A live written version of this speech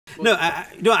No,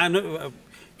 I know.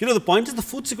 The point is the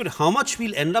food security. How much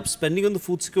we'll end up spending on the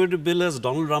food security bill, as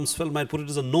Donald Rumsfeld might put it,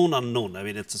 is a known unknown. I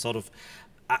mean, it's a sort of.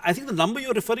 I think the number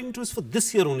you're referring to is for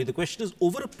this year only. The question is,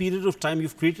 over a period of time,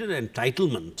 you've created an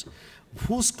entitlement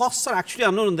whose costs are actually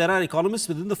unknown. And there are economists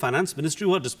within the finance ministry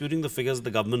who are disputing the figures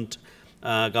the government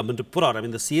to put out. I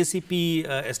mean, the CACP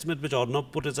estimate which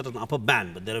Arnab put is at an upper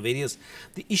band, but there are various.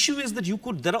 The issue is that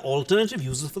there are alternative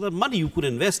uses for that money. You could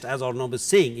invest, as Arnab is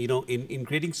saying, in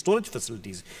creating storage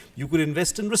facilities. You could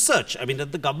invest in research. I mean,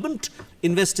 let the government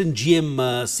invest in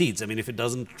GM seeds. I mean, if it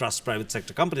doesn't trust private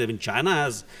sector companies. I mean, China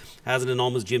has an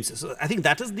enormous GM. So I think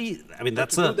that is the. I mean,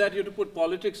 that's to do that, you have to put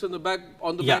politics on the back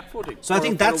footing. So I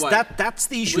think that's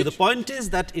the issue. The point is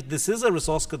that this is a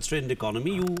resource-constrained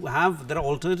economy. There are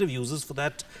alternative uses for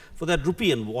that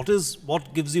rupee, and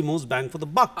what gives you most bang for the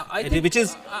buck? I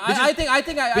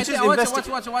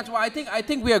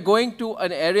think we are going to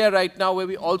an area right now where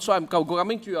we also. I'm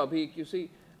coming to you, Abhik. You see,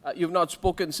 you've not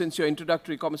spoken since your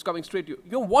introductory comments. Coming straight to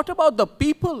you. What about the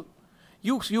people?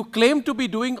 You claim to be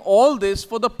doing all this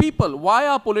for the people. Why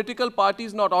are political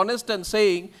parties not honest and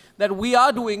saying that we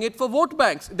are doing it for vote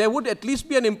banks? There would at least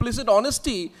be an implicit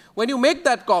honesty when you make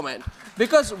that comment.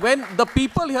 Because when the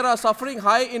people here are suffering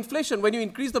high inflation, when you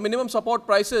increase the minimum support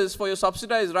prices for your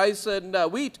subsidized rice and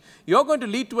wheat, you're going to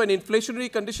lead to an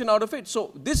inflationary condition out of it.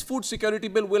 So this food security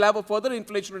bill will have a further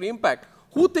inflationary impact.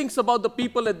 Who thinks about the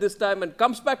people at this time and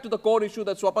comes back to the core issue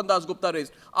that Swapan Dasgupta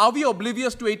raised? Are we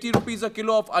oblivious to 80 rupees a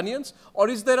kilo of onions? Or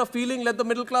is there a feeling let the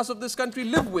middle class of this country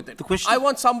live with it? I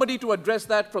want somebody to address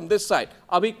that from this side.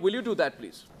 Abhik, will you do that,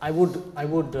 please? I would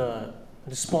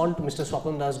respond to Mr.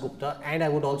 Swapan Dasgupta, and I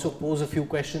would also pose a few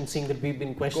questions, seeing that we've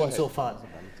been questioned so far.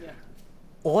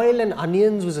 Oil and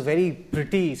onions was a very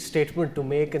pretty statement to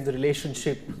make in the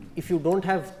relationship. If you don't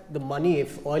have the money,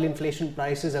 if oil inflation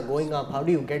prices are going up, how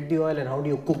do you get the oil and how do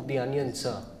you cook the onions,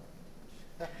 sir?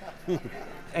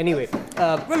 Anyway.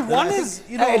 Well, one is,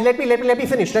 let me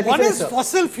finish. One is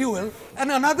fossil fuel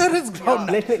and another is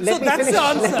groundnut. So that's the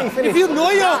answer. If you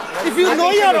know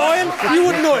your oil, you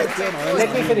would know it.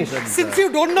 Let me finish. Since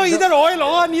you don't know either oil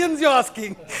or onions, you're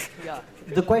asking.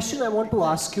 The question I want to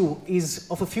ask you is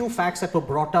of a few facts that were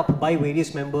brought up by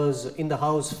various members in the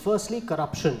House. Firstly,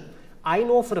 corruption. I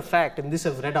know for a fact, and this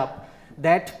I've read up,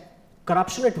 that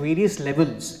corruption at various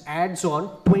levels adds on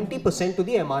 20% to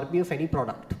the MRP of any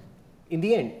product. In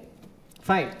the end,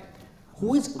 fine.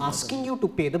 Who is asking you to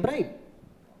pay the bribe?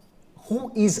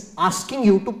 Who is asking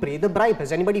you to pay the bribe?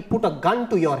 Has anybody put a gun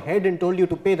to your head and told you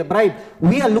to pay the bribe?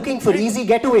 We are looking for easy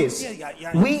getaways.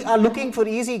 We are looking for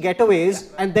easy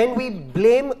getaways, and then we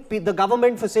blame the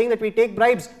government for saying that we take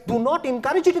bribes. Do not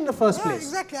encourage it in the first place.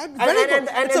 Exactly. Very good.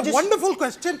 It's a wonderful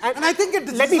question, and I think it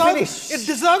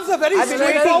deserves a very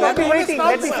straightforward honest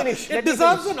answer. It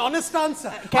deserves an honest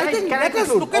answer. Let us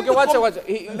look at the Commonwealth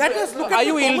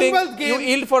Games. You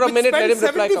yield for a minute. Let him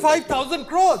reply. 75,000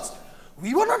 crores.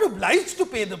 We were not obliged to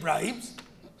pay the bribes.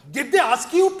 Did they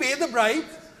ask you to pay the bribes?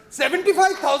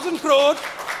 75,000 crores.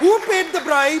 Who paid the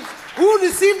bribes? Who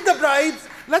received the bribes?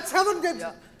 Let's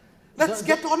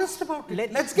get honest about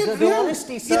it. Let's get real.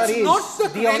 Honesty, sir, it's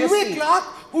not the railway clerk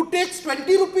who takes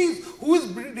 20 rupees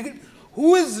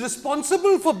who is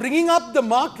responsible for bringing up the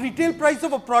marked retail price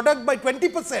of a product by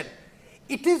 20%.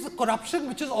 It is corruption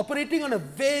which is operating on a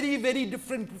very, very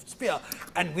different sphere,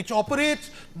 and which operates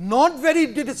not very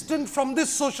distant from this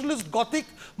socialist Gothic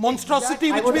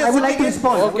monstrosity which we are would like to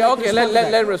respond. Okay,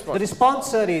 let respond. The response,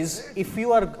 sir, is if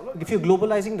you're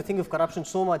globalizing the thing of corruption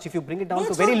so much, if you bring it down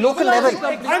to a very local level,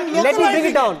 let me bring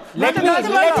it down. Let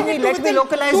me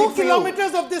localize it for you. 2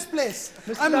 kilometers of this place.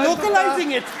 I'm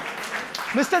localizing it.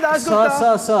 Mr.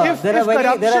 Dasgupta, sir, there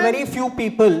are very few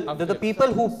people. The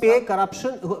people who pay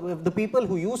corruption, the people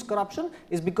who use corruption,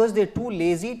 is because they're too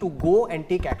lazy to go and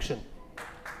take action.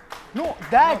 No,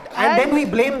 and then we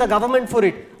blame the government for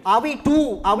it. Are we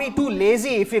too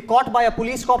lazy? If we're caught by a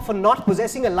police cop for not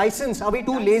possessing a license, are we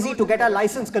too lazy to get our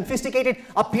license confiscated,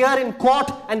 appear in court,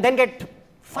 and then get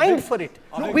fined for it?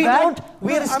 No, we don't.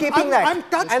 We are escaping that. I'm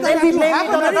touched and then we blame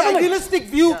it on the a very government. idealistic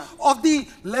view of the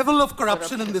level of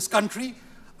corruption in this country.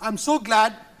 I'm so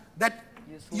glad that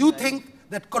you think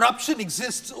that corruption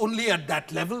exists only at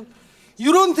that level.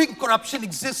 You don't think corruption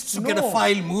exists to get a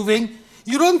file moving.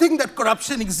 You don't think that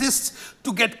corruption exists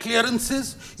to get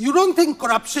clearances. You don't think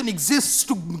corruption exists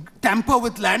to tamper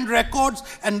with land records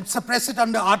and suppress it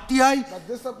under RTI. But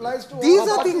this applies to these all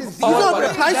are parties. things. These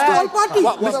applies to all parties.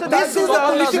 This is a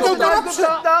political corruption.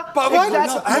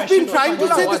 Pawan has been trying to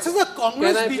say this is a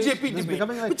Congress-BJP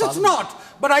debate, which it's not.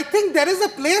 But I think there is a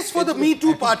place for the Me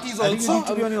Too parties also.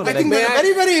 I think there's a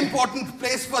very, very important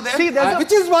place for them,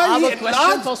 which is why he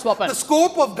enlarged the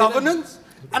scope of governance.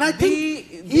 And I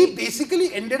think he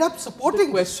basically ended up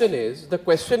supporting The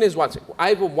question is, I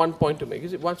have one point to make.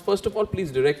 First of all,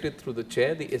 please direct it through the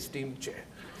chair, the esteemed chair.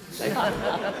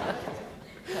 Right?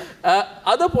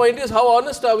 Other point is, how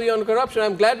honest are we on corruption?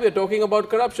 I'm glad we're talking about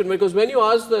corruption, because when you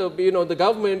ask the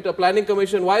government, a planning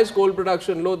commission, why is coal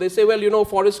production low? They say, well,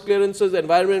 forest clearances,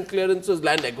 environment clearances,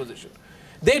 land acquisition.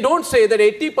 They don't say that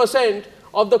 80%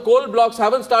 of the coal blocks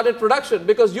haven't started production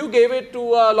because you gave it to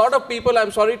a lot of people.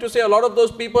 I'm sorry to say, a lot of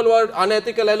those people were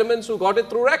unethical elements who got it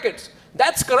through rackets.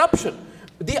 That's corruption.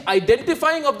 The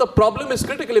identifying of the problem is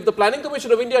critical. If the Planning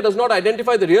Commission of India does not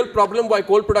identify the real problem why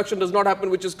coal production does not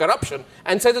happen, which is corruption,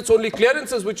 and says it's only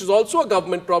clearances, which is also a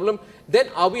government problem, then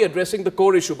are we addressing the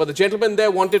core issue? But the gentleman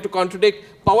there wanted to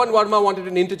contradict. Pawan Verma wanted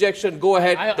an interjection. Go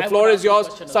ahead. The floor is yours.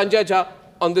 Sanjay Jha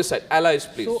on this side. Allies,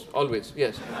 please. Always.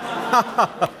 Yes.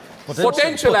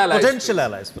 Potential allies. Potential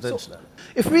allies.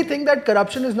 If we think that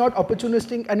corruption is not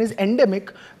opportunistic and is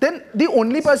endemic, then the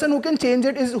only person who can change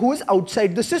it is who is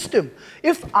outside the system.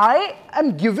 If I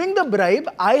am giving the bribe,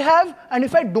 and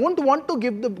if I don't want to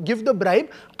give the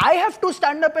bribe, I have to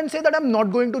stand up and say that I'm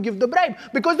not going to give the bribe,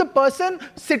 because the person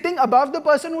sitting above the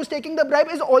person who's taking the bribe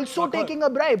is also taking a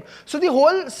bribe. So the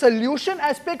whole solution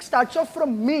aspect starts off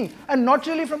from me and not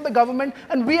really from the government,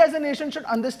 and we as a nation should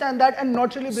understand that and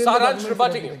not really blame the government.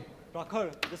 rebutting you.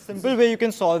 Prakhar, the simple way you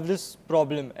can solve this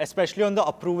problem, especially on the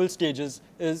approval stages,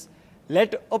 is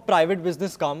let a private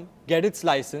business come, get its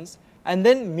license, and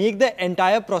then make the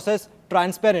entire process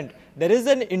transparent. There is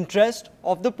an interest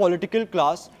of the political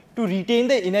class to retain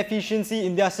the inefficiency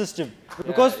in their system.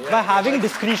 Because by having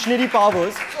discretionary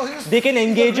powers, they can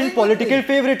engage in political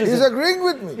favoritism. He's agreeing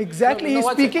with me. Exactly, he's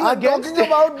speaking against I'm talking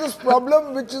about this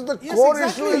problem, which is the core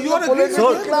issue in the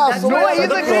political class. No, he's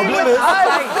agreeing with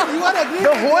us. You are agreeing.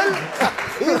 The whole...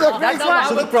 He's agreeing.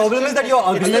 So the problem is that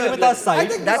you're agreeing with our side.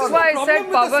 That's why I said,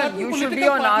 Pawan, you should be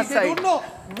on our side. They don't know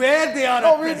where they are.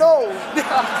 No, we know.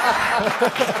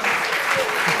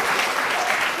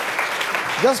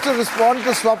 Just to respond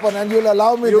to Swapan, and you'll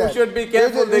allow me You should be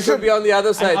careful, they should be on the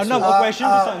other side. Arnab, a question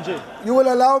to Sanjay. You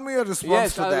will allow me a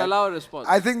response to that. Yes, I'll allow a response.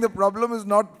 I think the problem is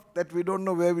not that we don't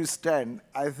know where we stand.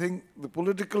 I think the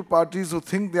political parties who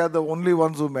think they are the only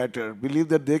ones who matter believe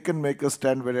that they can make us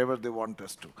stand wherever they want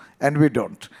us to. And we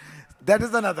don't. That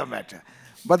is another matter.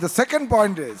 But the second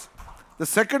point is,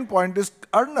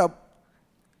 Arnab,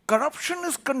 corruption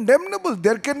is condemnable.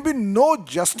 There can be no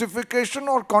justification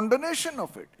or condonation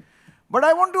of it. But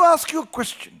I want to ask you a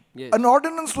question. Yes. An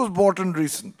ordinance was brought in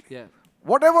recently. Yeah.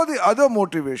 Whatever the other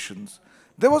motivations,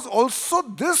 there was also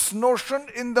this notion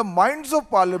in the minds of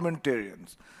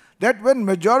parliamentarians that when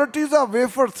majorities are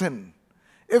wafer thin,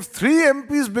 if 3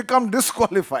 MPs become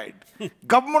disqualified,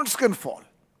 governments can fall.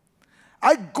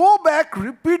 I go back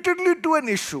repeatedly to an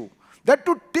issue that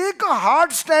to take a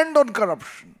hard stand on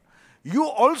corruption, you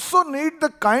also need the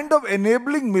kind of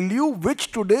enabling milieu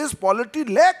which today's polity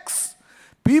lacks.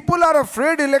 People are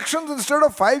afraid elections instead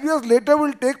of 5 years later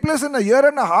will take place in a year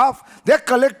and a half. They are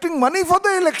collecting money for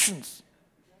the elections.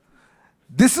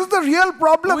 This is the real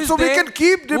problem. So we can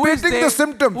keep debating the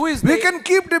symptoms. We can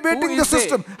keep debating the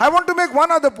system. I want to make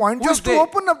one other point just to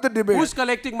open up the debate. Who's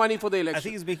collecting money for the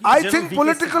election? I think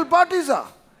political parties are.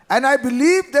 And I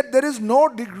believe that there is no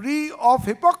degree of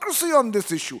hypocrisy on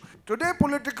this issue. Today,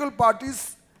 political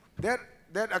parties, their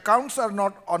accounts are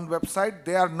not on website.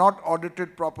 They are not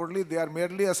audited properly. They are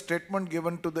merely a statement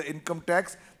given to the income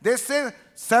tax. They say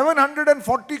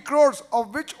 740 crores,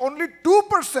 of which only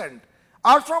 2%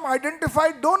 are from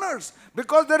identified donors,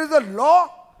 because there is a law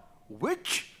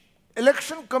which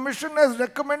Election Commission has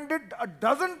recommended a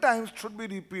dozen times should be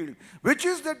repealed, which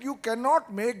is that you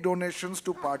cannot make donations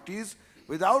to parties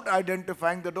without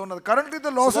identifying the donor. Currently, the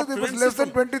law says if it's less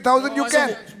than 20,000, you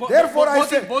can. Therefore, I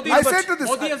say to this.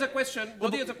 Modi has a question.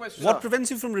 What prevents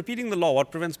you from repeating the law?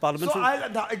 What prevents Parliament from...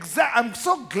 I'm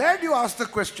so glad you asked the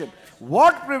question.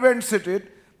 What prevents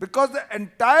it? Because the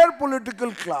entire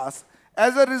political class,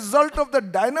 as a result of the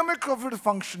dynamics of its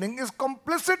functioning, is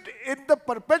complicit in the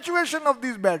perpetuation of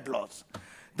these bad laws.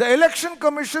 The Election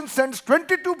Commission sends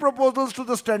 22 proposals to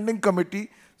the Standing Committee.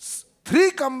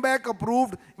 3 come back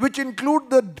approved, which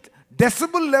include the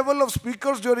decibel level of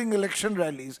speakers during election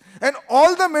rallies. And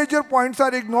all the major points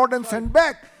are ignored and sent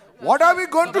back. What are we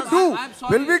going to do?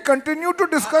 Will we continue to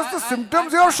discuss the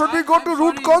symptoms here, or should we go to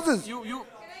root causes?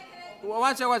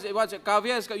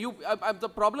 Kavya, the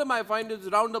problem I find is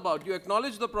roundabout. You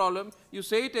acknowledge the problem, you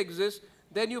say it exists,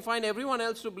 then you find everyone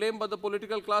else to blame but the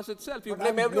political class itself. You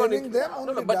blame everyone.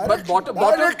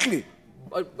 Directly.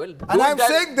 Well, and I'm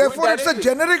saying, therefore, it's a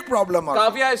generic problem.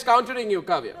 Kavya is countering you,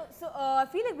 Kavya. I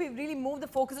feel like we've really moved the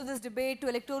focus of this debate to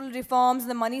electoral reforms and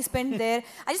the money spent there.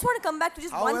 I just want to come back to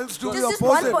just How one, else do we just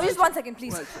oppose it? just 1 second,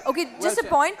 please. Okay, just a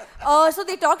point. So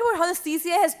they talked about how the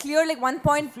CCI has cleared like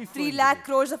 1.3 lakh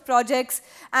crores of projects,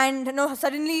 and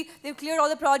suddenly they've cleared all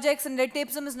the projects and red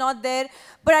tapeism is not there.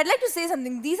 But I'd like to say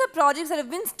something. These are projects that have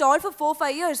been stalled for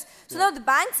 4-5 years. So now the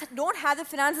banks don't have the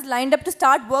finances lined up to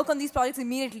start work on these projects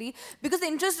immediately because the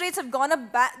interest rates have gone up.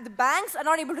 The banks are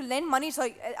not able to lend money.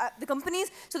 The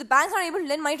companies. So the banks are not able to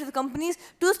lend money to the companies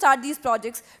to start these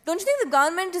projects. Don't you think the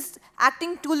government is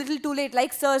acting too little, too late?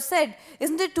 Like Sir said,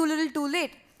 isn't it too little, too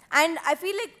late? And I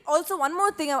feel like also one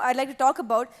more thing I'd like to talk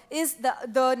about is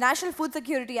the National Food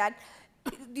Security Act.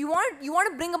 You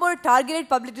want to bring about a targeted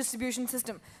public distribution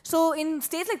system. So in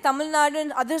states like Tamil Nadu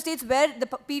and other states where the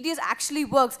PDS actually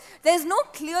works, there's no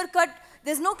clear-cut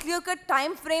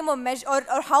time frame or measure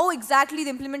or how exactly the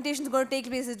implementation is going to take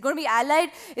place. Is it going to be allied?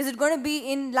 Is it going to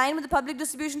be in line with the public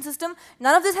distribution system?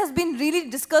 None of this has been really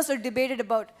discussed or debated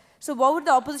about. So what would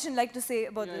the opposition like to say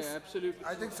about this? Yeah, absolutely.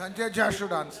 I think Sanjay Jha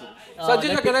should answer.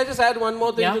 Sanjay, can I just add one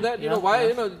more thing to that?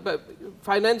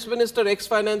 Finance minister,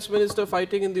 ex-finance minister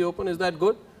fighting in the open, is that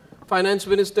good? Finance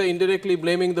minister indirectly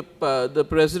blaming the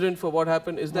president for what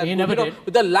happened, is that good?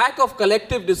 The lack of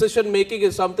collective decision making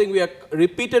is something we are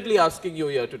repeatedly asking you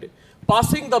here today.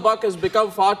 Passing the buck has become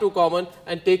far too common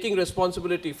and taking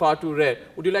responsibility far too rare.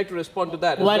 Would you like to respond to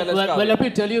that? Well, let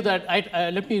me tell you that,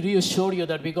 let me reassure you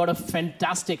that we got a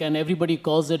fantastic, and everybody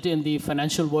calls it in the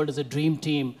financial world as a dream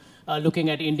team, looking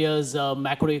at India's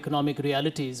macroeconomic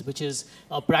realities, which is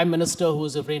a Prime Minister who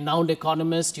is a renowned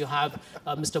economist. You have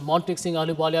Mr. Montek Singh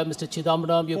Ahluwalia, Mr.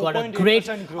 Chidambaram. You've got a great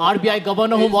RBI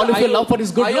governor whom all of you love for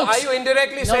his good looks. Are you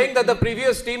indirectly saying that the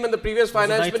previous team and the previous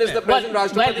finance minister, the present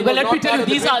Rashtrapati, well, let me tell you,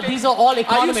 these are all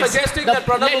economists. Are you suggesting that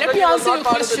Pranab Mukherjee was not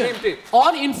part of the dream team?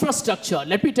 On infrastructure,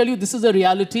 let me tell you, this is a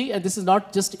reality, and this is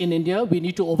not just in India. We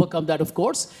need to overcome that, of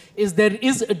course. There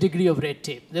is a degree of red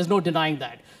tape. There's no denying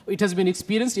that. It has been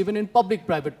experienced even in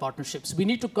public-private partnerships. We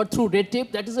need to cut through red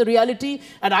tape. That is a reality.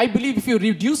 And I believe if you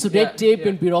reduce red tape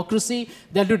and bureaucracy,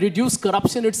 that will reduce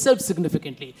corruption itself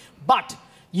significantly. But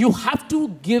you have to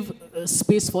give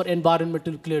space for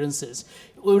environmental clearances.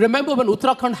 Remember when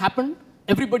Uttarakhand happened?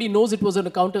 Everybody knows it was on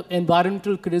account of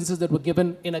environmental clearances that were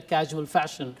given in a casual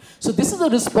fashion. So this is a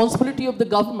responsibility of the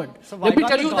government. So let me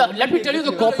tell you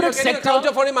the corporate sector.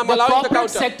 Counter for him, I'm allowing the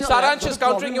counter. Saransh is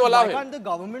countering, you allow him. Why can't the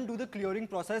government do the clearing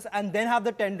process and then have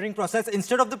the tendering process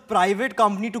instead of the private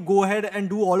company to go ahead and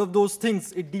do all of those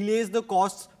things? It delays the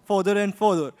costs further and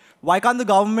further. Why can't the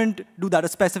government do that? A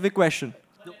specific question.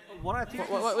 What I think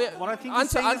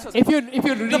answer.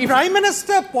 The Prime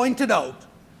Minister pointed out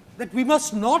that we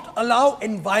must not allow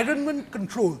environment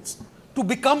controls to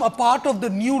become a part of the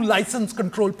new license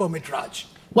control permit, Raj.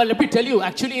 Well, let me tell you,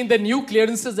 actually in the new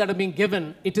clearances that are being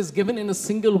given, it is given in a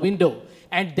single window.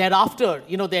 And thereafter,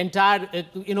 the entire,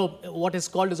 what is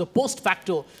called as a post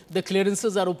facto, the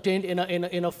clearances are obtained in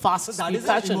a fast fashion.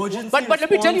 But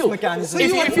let me tell you,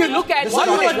 if you look at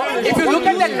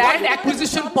the land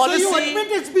acquisition policy,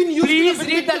 please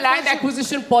read the land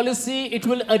acquisition policy. It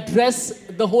will address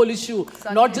the whole issue,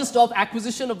 not just of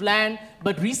acquisition of land,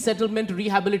 but resettlement,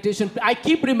 rehabilitation. I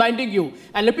keep reminding you,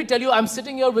 and let me tell you, I'm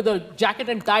sitting here with a jacket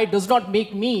and tie. Does not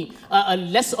make me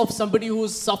less of somebody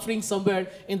who's suffering somewhere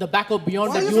in the back or beyond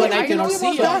that you and I cannot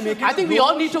see here. I think we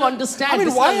all need to understand. I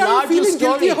mean, why are you feeling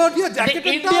guilty about your jacket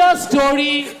and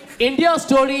tie? India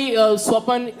story,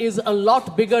 Swapan, is a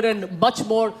lot bigger and much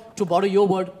more, to borrow your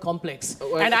word, complex.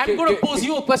 And I'm going to pose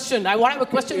you a question. I want to have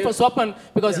a question for Swapan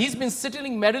because he's been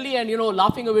sitting merrily and,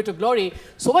 laughing away to glory.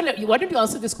 So why don't you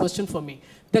answer this question for me?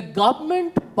 The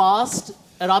government passed,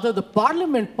 rather the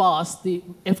parliament passed the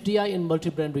FDI in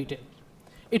multi-brand retail.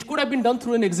 It could have been done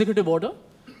through an executive order,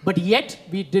 but yet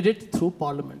we did it through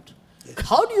parliament.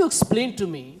 How do you explain to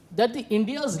me that the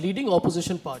India's leading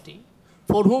opposition party,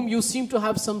 for whom you seem to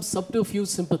have some subterfuge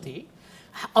sympathy,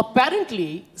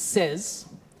 apparently says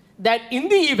that in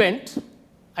the event,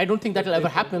 I don't think that will ever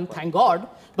happen, thank God,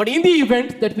 but in the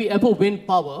event that we ever win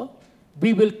power,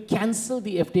 we will cancel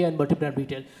the FDI and multi-brand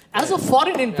retail. As a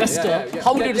foreign investor,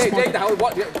 how would you respond?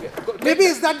 Maybe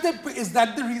is that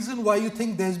the reason why you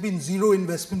think there's been zero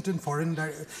investment in foreign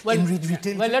retail?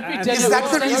 Well, let me tell you, is that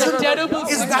the reason?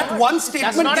 Is that one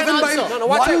statement given by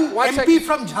one MP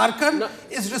from Jharkhand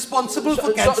is responsible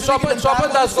for cancelling it?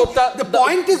 The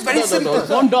point is very simple.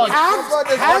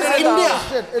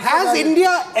 Has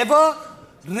India ever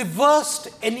reversed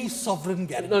any sovereign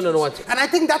guarantees. No. And I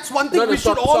think that's one thing we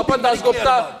should all be Swapan very clear Dasgupta,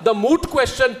 about. the moot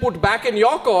question put back in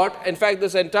your court, in fact,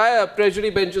 this entire treasury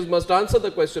benches must answer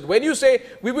the question. When you say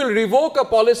we will revoke a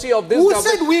policy of this government... Who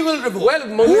said we will revoke? Well,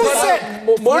 who said?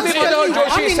 Murli Manohar Joshi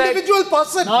one said... individual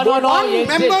person, one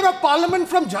member of parliament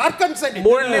from Jharkhand said it.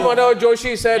 Murli Manohar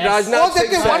Joshi said, Rajnath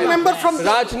Singh said... one member from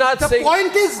Rajnath Singh... The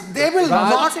point is, they will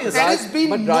not... There has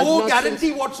been no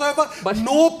guarantee whatsoever,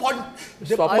 no point...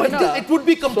 It would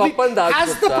be complete.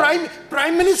 Has the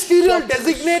prime ministerial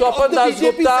designate of the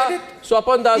BJP said it?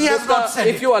 Swapan Dasgupta,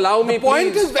 if you allow me, the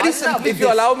point is very simple. If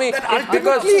you allow me,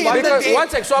 because one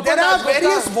sec, there are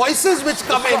various voices which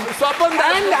come in,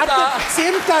 and at the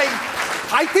same time,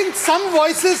 I think some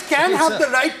voices can have the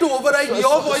right to override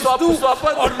your voice too.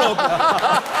 Or no?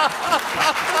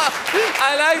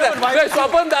 I like that.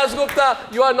 Swapan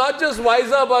Dasgupta, you are not just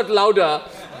wiser but louder.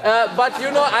 But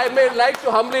you know, I may like to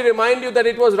humbly remind you that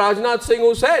it was Rajnath Singh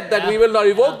who said that we will not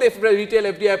revoke the retail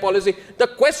FDI policy. The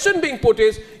question being put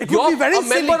is, a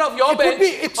member of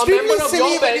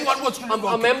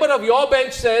your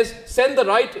bench says, send the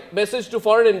right message to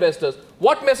foreign investors.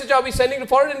 What message are we sending to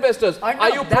foreign investors? Are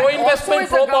you pro-investment,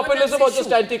 pro-populism, or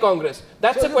just anti-Congress?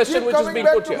 That's the question which is being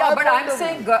put here. Yeah, but I'm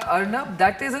saying, Arnab,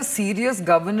 that is a serious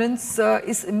governance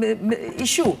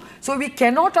issue. So we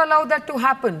cannot allow that to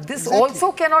happen. This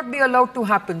also cannot be allowed to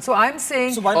happen. So I'm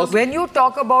saying, when you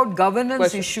talk about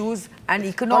governance issues and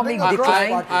economic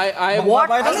decline,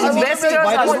 what investors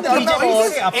are looking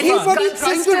for is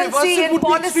consistency in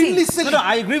policy. No,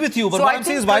 I agree with you, but what I'm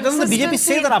saying is, why doesn't the BJP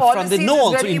say that up front? They know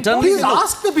also internally. Please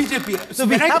ask the BJP. So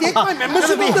when I take my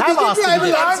membership of the BJP, I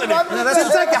will answer it.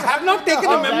 Since I have not taken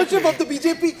a membership of the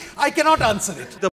BJP, I cannot answer it.